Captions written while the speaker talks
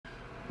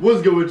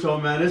What's good with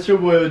y'all, man? It's your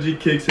boy OG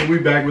Kicks, and we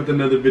back with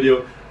another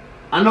video.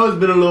 I know it's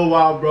been a little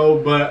while,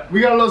 bro, but we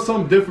got a little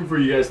something different for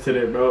you guys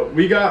today, bro.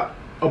 We got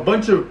a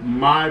bunch of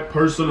my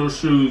personal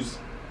shoes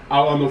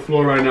out on the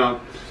floor right now,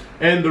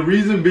 and the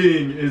reason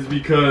being is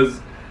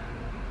because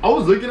I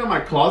was looking at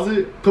my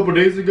closet a couple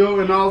days ago,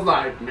 and I was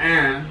like,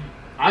 man,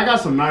 I got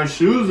some nice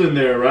shoes in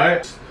there,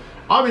 right?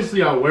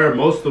 Obviously, I wear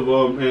most of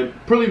them and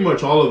pretty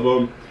much all of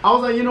them. I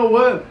was like, you know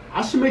what?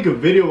 I should make a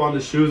video on the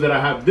shoes that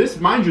I have. This,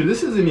 mind you,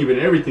 this isn't even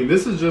everything.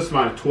 This is just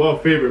my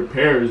 12 favorite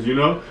pairs, you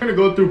know? I'm gonna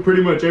go through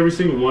pretty much every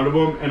single one of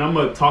them, and I'm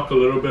gonna talk a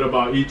little bit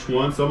about each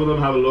one. Some of them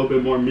have a little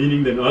bit more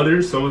meaning than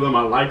others. Some of them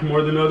I like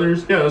more than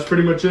others. Yeah, that's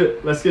pretty much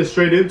it. Let's get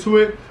straight into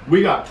it.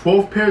 We got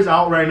 12 pairs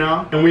out right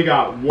now, and we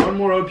got one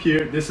more up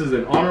here. This is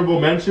an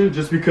honorable mention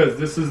just because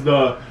this is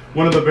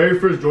one of the very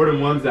first Jordan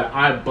 1s that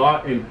I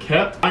bought and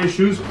kept. Buying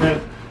shoes, man.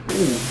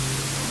 Ooh.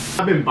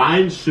 I've been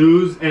buying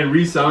shoes and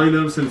reselling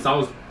them since I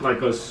was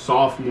like a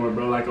sophomore,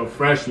 bro, like a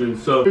freshman.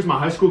 So here's my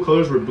high school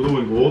colors were blue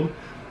and gold,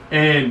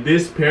 and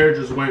this pair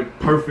just went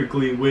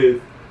perfectly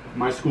with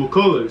my school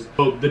colors.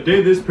 So the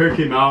day this pair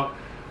came out,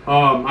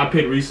 I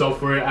paid resale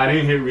for it. I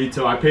didn't hit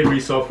retail, I paid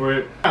resale for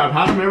it. I've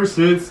had them ever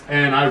since,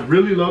 and I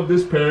really love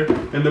this pair.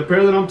 And the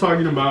pair that I'm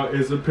talking about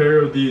is a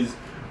pair of these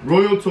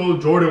Royal Toe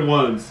Jordan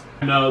 1s.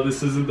 No,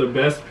 this isn't the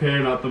best pair,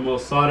 not the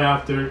most sought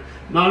after,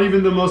 not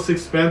even the most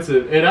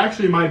expensive. It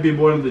actually might be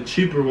one of the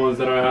cheaper ones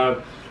that I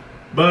have,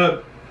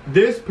 but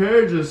this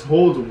pair just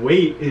holds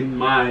weight in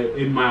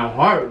my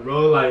heart,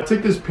 bro. Like, I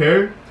took this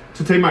pair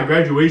to take my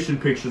graduation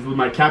pictures with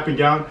my cap and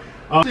gown.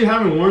 I actually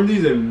haven't worn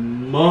these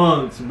in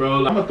months,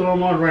 bro. I'm gonna throw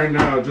them on right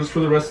now just for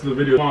the rest of the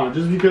video,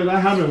 just because I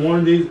haven't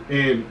worn these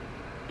in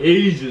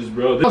ages,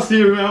 bro. Y'all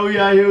see it, man. We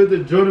out here with the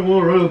Jordan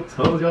 1 Royal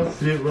Toes. Y'all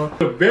see it, bro.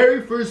 The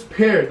very first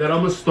pair that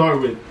I'm gonna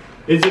start with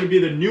is gonna be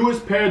the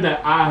newest pair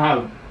that I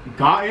have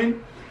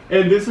gotten,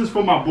 and this is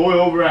for my boy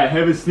over at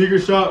Heaven Sneaker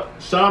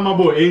Shop. Shout out my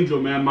boy Angel,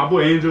 man. My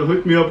boy Angel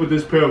hooked me up with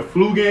this pair of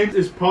Flu Games.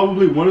 It's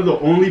probably one of the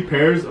only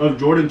pairs of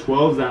Jordan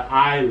 12s that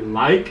I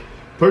like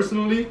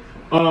personally.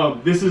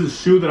 This is a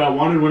shoe that I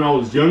wanted when I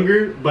was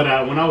younger, but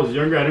when I was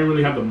younger I didn't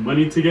really have the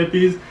money to get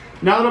these.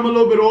 Now that I'm a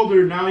little bit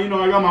older, now, you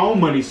know, I got my own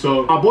money.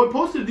 So my boy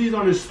posted these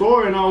on his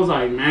store, and I was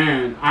like,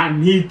 man, I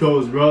need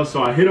those, bro.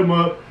 So I hit him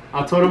up.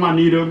 I told him I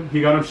need them.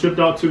 He got them shipped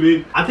out to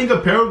me. I think a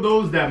pair of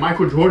those that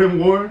Michael Jordan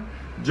wore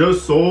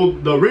just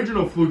sold, the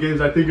original Flu Games,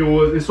 I think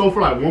it sold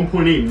for like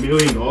 $1.8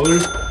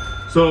 million.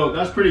 So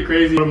that's pretty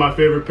crazy. One of my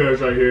favorite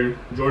pairs right here,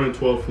 Jordan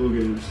 12 Flu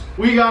Games.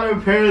 We got a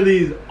pair of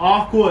these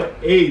Aqua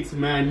 8s,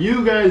 man.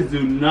 You guys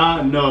do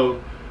not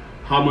know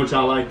how much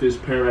I like this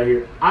pair right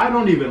here. I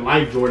don't even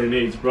like Jordan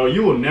 8s, bro.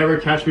 You will never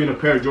catch me in a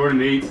pair of Jordan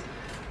 8s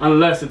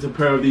unless it's a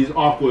pair of these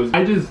Aquas.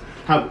 I just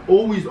have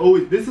always,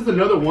 this is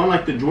another one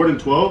like the Jordan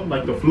 12,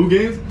 like the Flu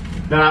Games,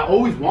 that I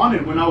always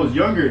wanted when I was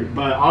younger,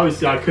 but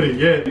obviously I couldn't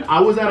get. I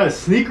was at a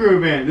sneaker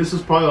event, this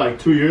was probably like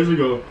 2 years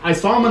ago. I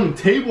saw them on the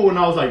table and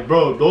I was like,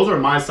 bro, those are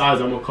my size,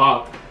 I'm a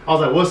cop. I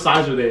was like, what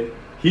size are they?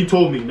 He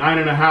told me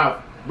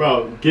 9.5.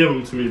 Bro, give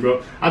them to me,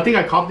 bro. I think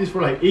I copped these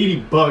for like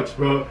 80 bucks,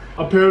 bro.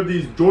 A pair of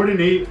these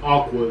Jordan 8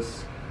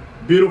 Aquas.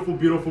 Beautiful,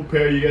 beautiful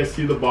pair. You guys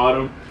see the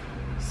bottom.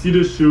 See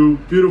the shoe.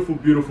 Beautiful,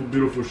 beautiful,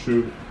 beautiful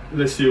shoe.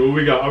 Let's see what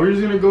we got. Are we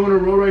just gonna go in a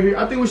row right here?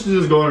 I think we should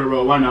just go in a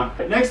row. Why not?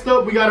 Next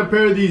up, we got a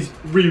pair of these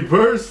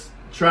reverse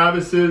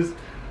Travises.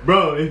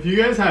 Bro, if you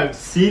guys have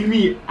seen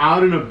me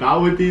out and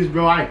about with these,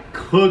 bro, I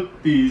cook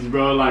these,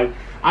 bro. Like,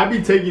 I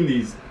be taking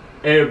these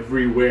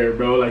everywhere,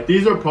 bro. Like,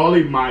 these are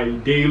probably my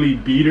daily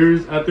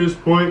beaters at this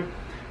point.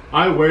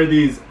 I wear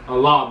these a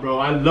lot, bro.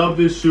 I love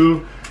this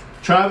shoe.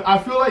 I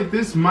feel like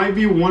this might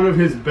be one of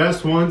his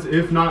best ones,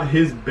 if not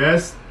his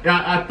best.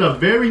 At the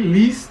very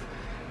least,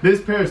 this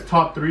pair is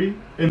top 3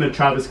 in the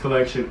Travis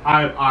collection.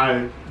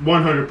 I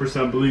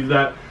 100% believe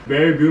that.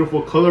 Very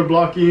beautiful color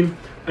blocking.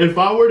 If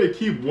I were to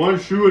keep one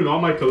shoe in all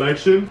my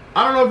collection,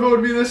 I don't know if it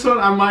would be this one.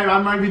 I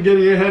might be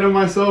getting ahead of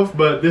myself,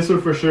 but this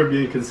would for sure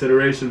be in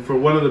consideration for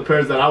one of the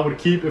pairs that I would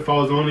keep if I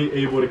was only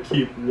able to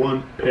keep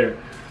one pair.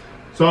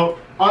 So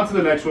on to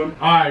the next one.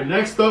 All right,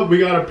 next up we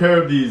got a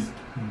pair of these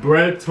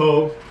Bread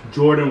Toe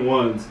Jordan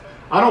 1s.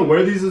 I don't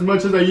wear these as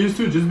much as I used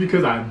to just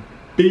because I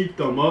beat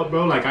them up,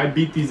 bro. Like, I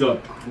beat these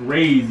up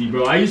crazy,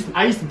 bro. I used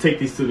to take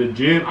these to the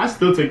gym. I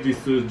still take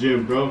these to the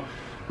gym, bro.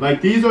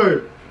 Like, these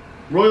are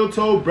Royal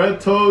Toe, Bread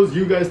Toes.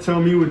 You guys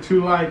tell me what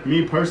you like.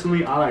 Me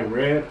personally, I like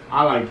red.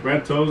 I like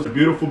Bread Toes. A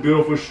beautiful,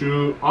 beautiful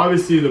shoe.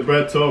 Obviously, the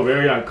Bread Toe,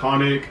 very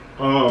iconic.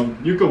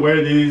 You could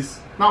wear these,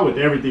 not with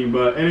everything,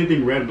 but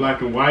anything red,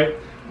 black, and white.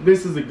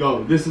 This is a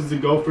go. This is a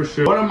go for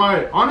sure. One of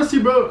my, honestly,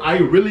 bro,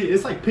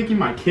 it's like picking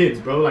my kids,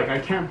 bro. Like, I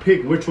can't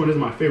pick which one is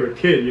my favorite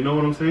kid, you know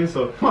what I'm saying?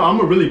 So I'm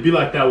gonna really be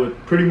like that with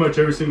pretty much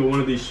every single one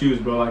of these shoes,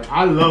 bro. Like,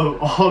 I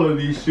love all of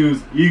these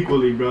shoes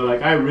equally, bro.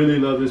 Like, I really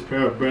love this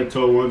pair of Bread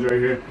Toe 1s right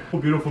here.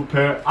 Beautiful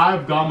pair.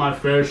 I've got my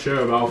fair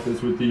share of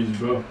outfits with these,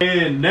 bro.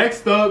 And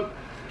next up,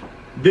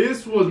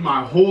 this was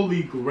my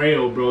holy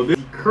grail, bro. This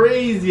is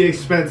crazy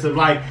expensive.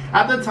 Like,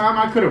 at the time,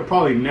 I could have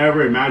probably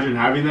never imagined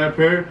having that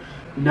pair.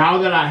 now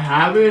that I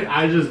have it,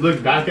 I just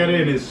look back at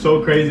it and it's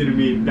so crazy to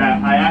me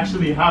that I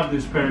actually have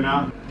this pair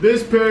now.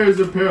 This pair is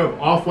a pair of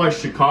Off-White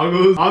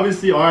Chicago's.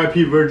 Obviously,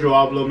 RIP Virgil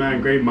Abloh,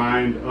 man, great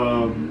mind,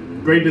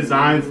 great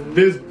designs.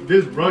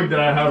 This rug that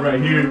I have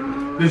right here,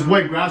 this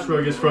wet grass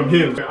rug, is from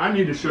him. I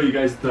need to show you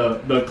guys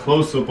the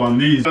close-up on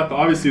these. Got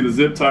obviously the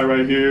zip tie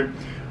right here.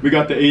 We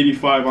got the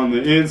 85 on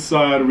the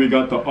inside. We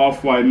got the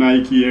Off-White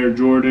Nike Air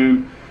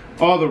Jordan.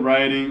 All the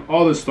writing,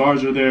 all the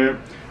stars are there.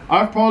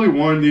 I've probably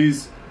worn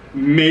these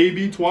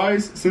maybe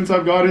twice since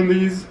I've gotten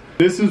these.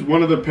 This is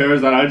one of the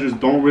pairs that I just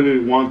don't really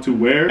want to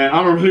wear, and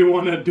I don't really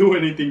want to do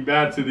anything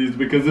bad to these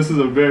because this is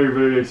a very,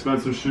 very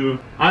expensive shoe.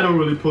 I don't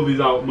really pull these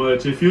out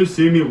much. If you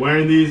see me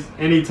wearing these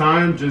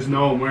anytime, just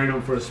know I'm wearing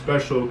them for a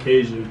special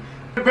occasion.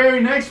 The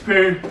very next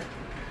pair,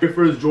 the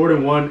first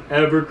Jordan 1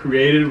 ever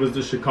created, was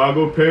the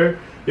Chicago pair.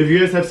 If you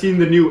guys have seen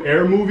the new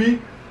Air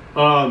movie,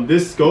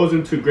 this goes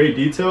into great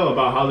detail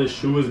about how this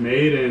shoe was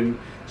made. And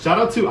shout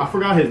out to, I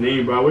forgot his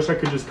name, bro. I wish I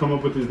could just come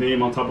up with his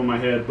name on top of my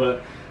head,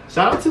 but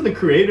shout out to the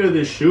creator of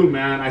this shoe,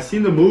 man. I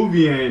seen the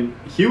movie and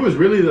he was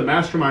really the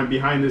mastermind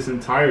behind this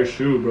entire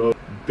shoe, bro.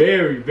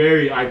 Very,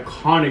 very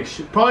iconic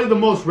shoe. Probably the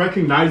most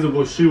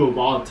recognizable shoe of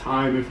all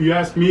time. If you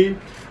ask me,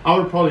 I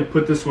would probably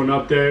put this one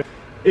up there.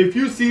 If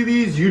you see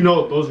these, you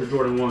know those are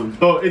Jordan 1s.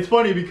 So it's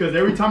funny because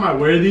every time I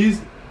wear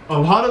these, a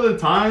lot of the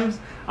times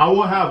I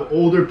will have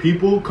older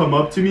people come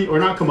up to me, or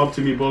not come up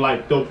to me, but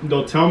like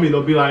they'll tell me,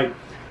 they'll be like,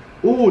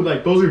 ooh,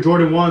 like those are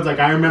Jordan 1s, like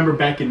I remember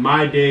back in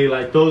my day,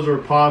 like those were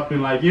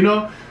popping, like, you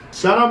know.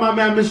 Shout out my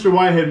man Mr.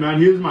 Whitehead,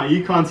 man. He was my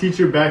econ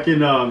teacher back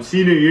in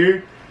senior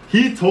year.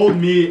 He told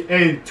me,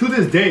 and to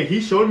this day, he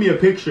showed me a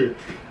picture.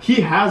 He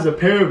has a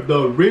pair of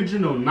the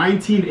original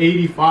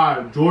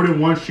 1985 Jordan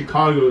 1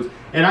 Chicago's,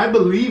 and I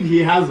believe he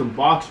has a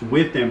box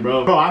with them,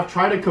 bro. Bro, I've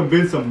tried to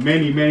convince him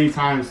many, many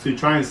times to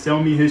try and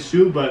sell me his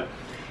shoe, but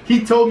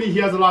he told me he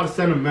has a lot of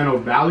sentimental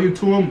value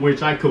to him,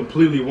 which I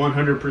completely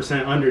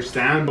 100%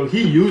 understand. But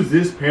he used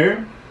this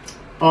pair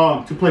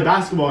to play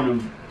basketball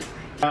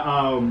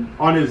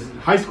on his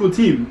high school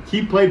team.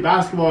 He played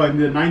basketball in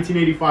the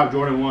 1985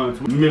 Jordan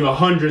 1s. I mean,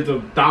 hundreds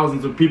of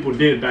thousands of people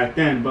did back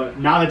then, but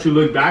now that you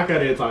look back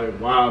at it, it's like,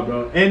 wow,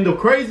 bro. And the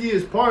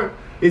craziest part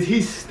is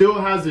he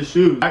still has the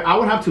shoes. I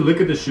would have to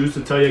look at the shoes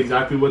to tell you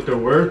exactly what they're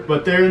worth,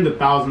 but they're in the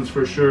thousands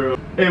for sure.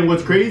 And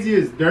what's crazy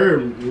is they're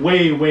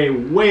way, way,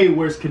 way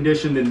worse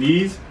condition than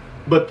these,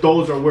 but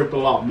those are worth a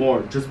lot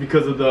more just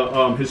because of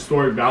the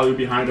historic value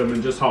behind them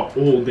and just how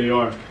old they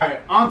are. All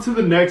right, on to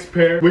the next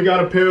pair. We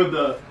got a pair of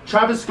the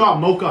Travis Scott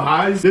Mocha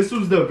Highs. This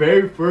was the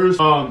very first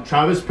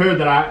Travis pair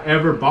that I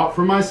ever bought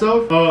for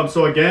myself.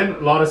 So again, a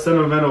lot of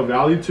sentimental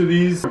value to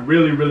these. I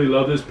really, really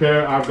love this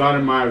pair. I've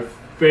gotten my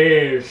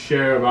fair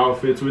share of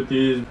outfits with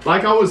these.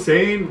 Like I was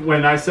saying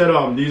when I said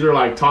these are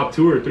like top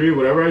 2 or 3,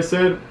 whatever I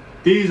said,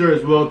 these are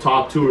as well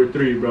top 2 or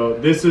 3, bro.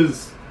 This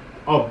is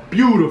a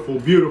beautiful,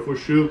 beautiful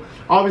shoe.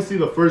 Obviously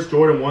the first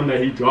Jordan 1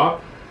 that he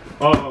dropped,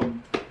 y'all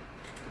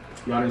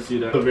didn't see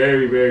that. A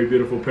very, very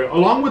beautiful pair.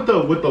 Along with the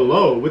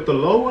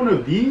low one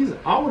of these,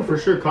 I would for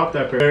sure cop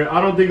that pair. I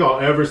don't think I'll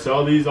ever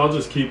sell these. I'll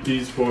just keep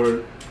these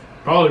for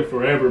probably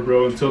forever,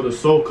 bro, until the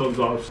sole comes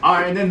off. All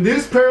right, and then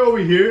this pair over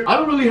here, I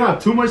don't really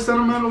have too much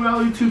sentimental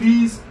value to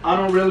these. I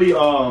don't really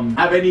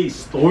have any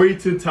story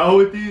to tell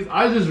with these.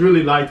 I just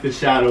really like the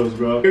shadows,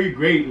 bro. Very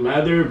great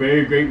leather,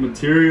 very great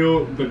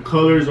material. The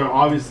colors are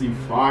obviously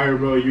fire,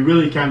 bro. You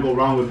really can't go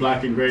wrong with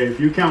black and gray. If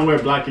you can't wear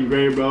black and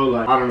gray, bro,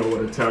 like, I don't know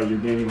what to tell you,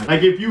 gang.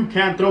 Like, if you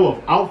can't throw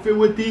an outfit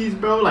with these,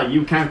 bro, like,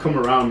 you can't come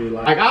around me.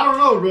 Like, I don't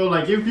know, bro.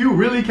 Like, if you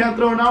really can't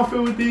throw an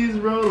outfit with these,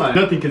 bro, like,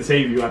 nothing can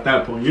save you at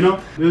that point, you know?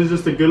 This is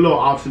just a good little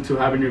option to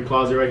have in your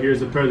closet. Right here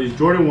is a pair of these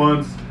Jordan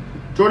 1s,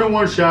 Jordan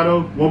 1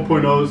 Shadow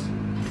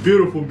 1.0s.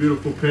 Beautiful,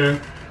 beautiful pair.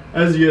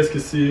 As you guys can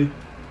see,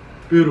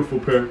 beautiful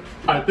pair.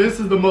 All right, this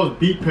is the most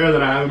beat pair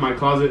that I have in my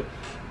closet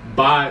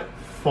by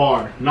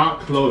far. Not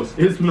close.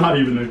 It's not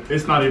even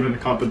a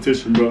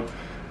competition, bro.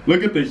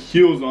 Look at the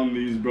heels on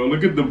these, bro.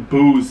 Look at the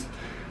boost.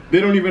 They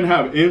don't even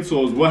have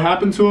insoles. What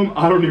happened to them?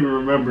 I don't even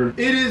remember.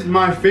 It is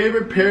my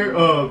favorite pair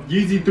of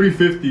Yeezy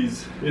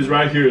 350s is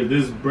right here.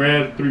 This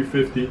brand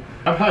 350.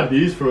 I've had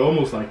these for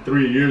almost like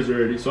 3 years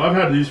already. So I've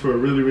had these for a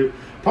really,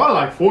 probably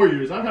like 4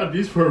 years. I've had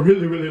these for a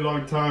really, really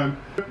long time.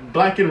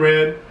 Black and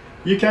red.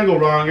 You can't go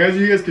wrong. As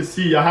you guys can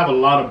see, I have a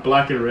lot of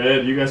black and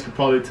red. You guys can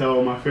probably tell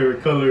what my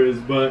favorite color is.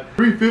 But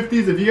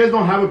 350s, if you guys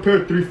don't have a pair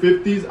of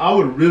 350s, I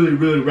would really,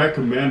 really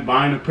recommend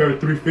buying a pair of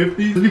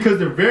 350s because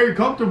they're very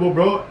comfortable,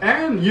 bro.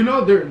 And you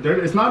know,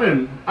 it's not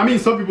in, I mean,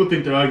 some people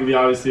think they're ugly.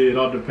 Obviously, it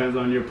all depends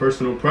on your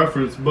personal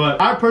preference.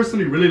 But I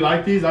personally really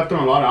like these. I've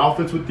done a lot of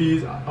outfits with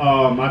these.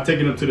 I've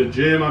taken them to the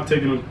gym. I've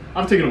taken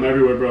them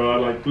everywhere,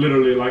 bro. Like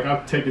literally, like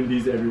I've taken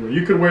these everywhere.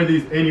 You could wear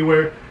these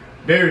anywhere.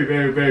 Very,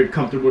 very, very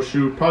comfortable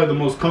shoe. Probably the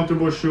most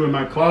comfortable shoe in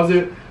my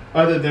closet,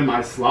 other than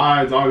my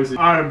slides, obviously.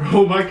 All right,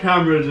 bro, my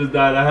camera just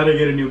died. I had to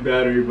get a new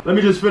battery. Let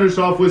me just finish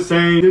off with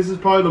saying this is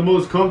probably the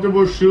most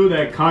comfortable shoe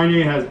that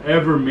Kanye has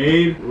ever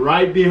made.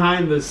 Right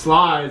behind the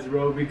slides,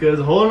 bro,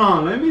 because hold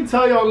on, let me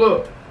tell y'all,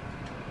 look.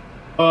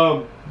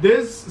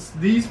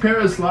 these pair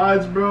of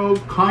slides, bro,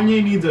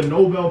 Kanye needs a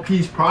Nobel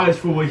Peace Prize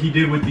for what he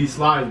did with these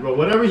slides, bro.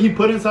 Whatever he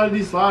put inside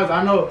these slides,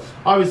 I know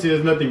obviously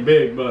there's nothing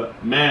big,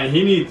 but man,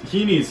 he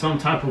needs some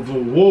type of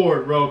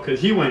award, bro, because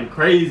he went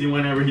crazy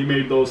whenever he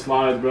made those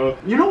slides, bro.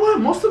 You know what?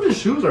 Most of his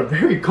shoes are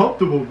very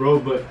comfortable, bro,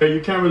 but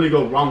you can't really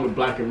go wrong with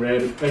black and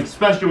red,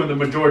 especially when the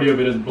majority of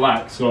it is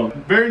black. So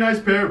very nice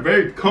pair,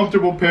 very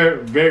comfortable pair,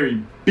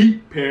 very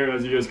beat pair,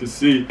 as you guys can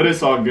see. But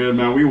it's all good,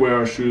 man. We wear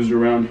our shoes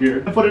around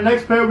here. And for the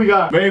next pair, we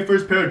got very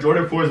first pair of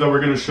Jordan 4s that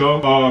we're gonna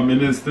show. And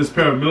it's this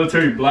pair of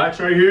military blacks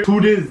right here. To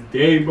this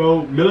day,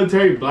 bro,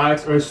 military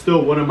blacks are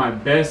still one of my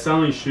best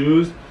selling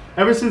shoes.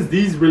 Ever since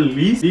these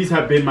released, these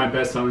have been my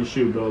best selling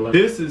shoe, bro. Like,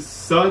 this is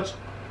such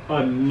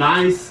a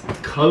nice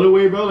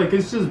colorway, bro. Like,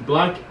 it's just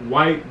black,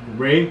 white,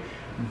 gray.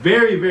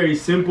 Very, very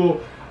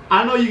simple.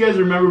 I know you guys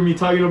remember me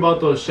talking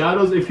about those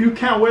shadows. If you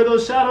can't wear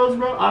those shadows,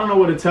 bro, I don't know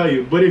what to tell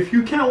you. But if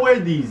you can't wear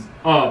these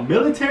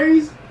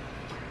militaries,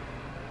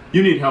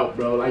 you need help,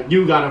 bro. Like,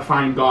 you gotta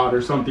find God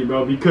or something,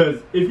 bro.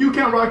 Because if you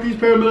can't rock these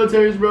pair of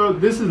militaries, bro,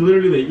 this is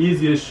literally the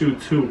easiest shoe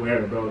to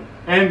wear, bro.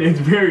 And it's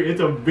a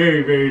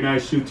very, very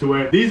nice shoe to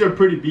wear. These are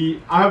pretty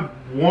beat. I've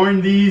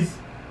worn these.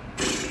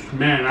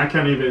 Man, I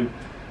can't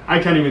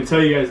even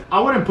tell you guys. I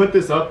wouldn't put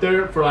this up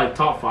there for like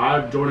top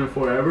 5 Jordan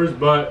 4evers,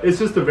 but it's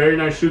just a very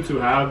nice shoe to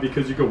have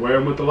because you can wear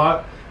them with a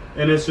lot.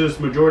 And it's just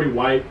majority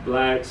white,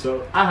 black,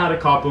 so I had to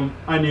cop them.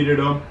 I needed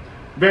them.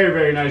 Very,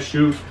 very nice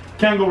shoe.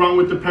 Can't go wrong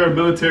with the pair of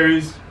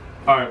militaries.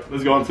 All right,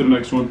 let's go on to the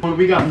next one.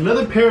 We got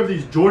another pair of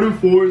these Jordan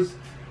 4s.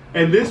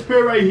 And this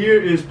pair right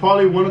here is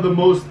probably one of the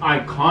most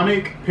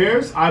iconic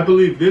pairs. I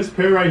believe this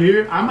pair right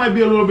here, I might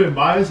be a little bit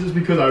biased just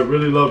because I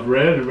really love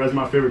red and red's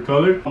my favorite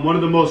color. One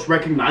of the most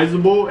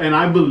recognizable, and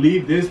I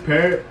believe this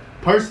pair,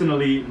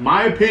 personally,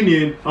 my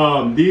opinion,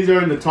 these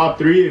are in the top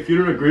 3. If you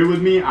don't agree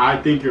with me, I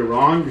think you're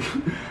wrong.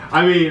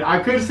 I mean, I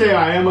could say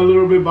I am a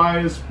little bit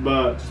biased,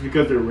 but just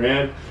because they're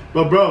red.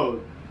 But bro,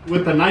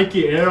 with the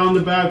Nike Air on the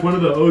back, one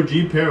of the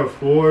OG pair of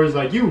 4s,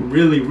 like, you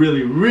really,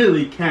 really,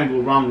 really can't go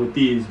wrong with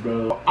these,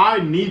 bro. I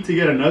need to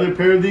get another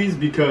pair of these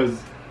because,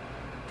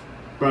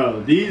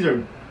 bro, these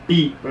are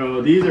beat,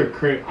 bro. These are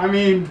crazy. I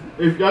mean,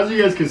 as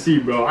you guys can see,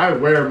 bro, I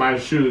wear my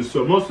shoes,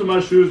 so most of my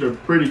shoes are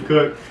pretty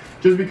cooked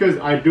just because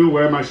I do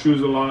wear my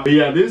shoes a lot. But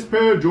yeah, this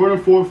pair of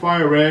Jordan 4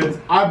 Fire Reds,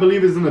 I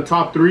believe is in the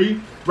top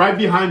 3, right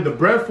behind the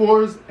Bread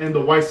 4s and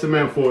the White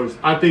Cement 4s.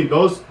 I think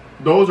those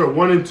are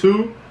 1 and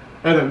 2.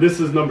 And then this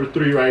is number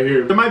 3 right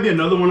here. There might be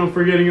another one I'm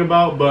forgetting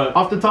about, but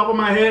off the top of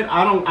my head,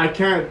 I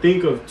can't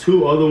think of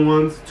 2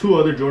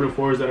 other Jordan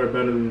 4s that are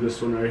better than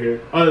this one right here,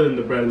 other than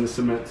the Bread and the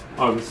Cement,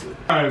 obviously.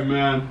 All right,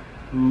 man.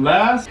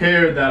 Last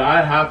pair that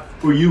I have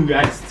for you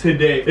guys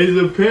today is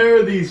a pair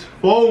of these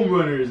foam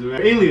runners,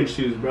 man. Alien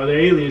shoes, bro. They're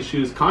alien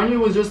shoes. Kanye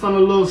was just on a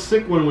little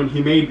sick one when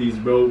he made these,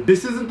 bro.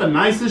 This isn't the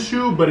nicest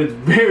shoe, but it's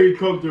very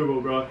comfortable,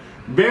 bro.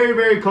 Very,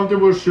 very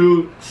comfortable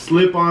shoe.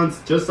 Slip-ons,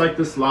 just like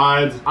the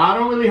slides. I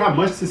don't really have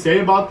much to say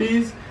about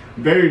these.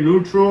 Very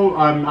neutral.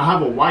 I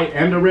have a white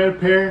and a red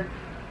pair.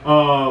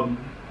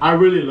 I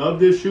really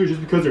love this shoe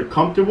just because they're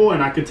comfortable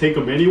and I could take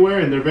them anywhere,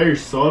 and they're very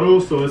subtle,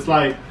 so it's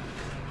like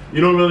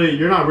you're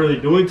not really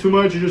doing too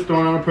much. You're just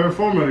throwing on a pair of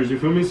foam runners, you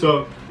feel me?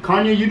 So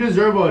Kanye, you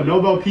deserve a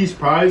Nobel Peace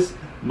Prize.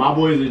 My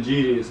boy is a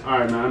genius. All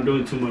right, man, I'm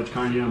doing too much,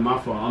 Kanye. My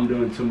fault. I'm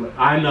doing too much.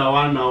 I know.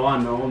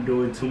 I'm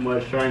doing too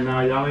much right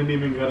now. Y'all ain't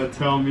even gotta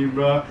tell me,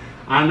 bro.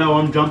 I know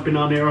I'm jumping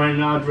on it right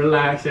now.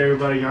 Relax,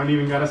 everybody. Y'all ain't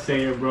even gotta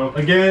say it, bro.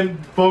 Again,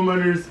 foam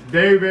runners,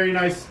 very, very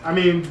nice. I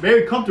mean,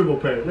 very comfortable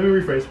pair. Let me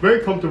rephrase.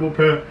 Very comfortable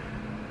pair.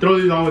 Throw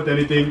these on with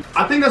anything.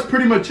 I think that's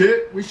pretty much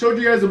it. We showed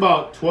you guys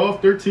about 12,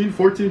 13,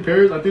 14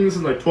 pairs. I think this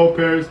is like 12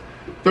 pairs.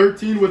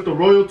 13 with the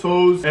royal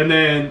toes, and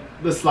then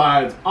the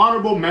slides.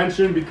 Honorable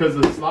mention because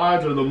the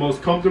slides are the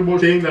most comfortable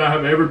thing that I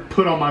have ever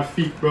put on my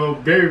feet, bro.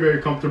 Very,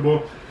 very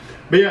comfortable.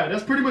 But yeah,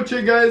 that's pretty much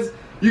it, guys.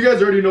 You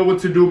guys already know what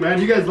to do,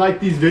 man. You guys like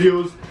these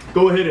videos,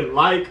 go ahead and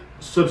like,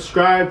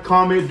 subscribe,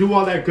 comment, do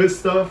all that good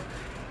stuff.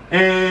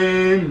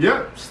 And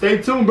yeah,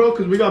 stay tuned, bro,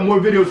 because we got more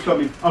videos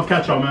coming. I'll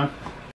catch y'all, man.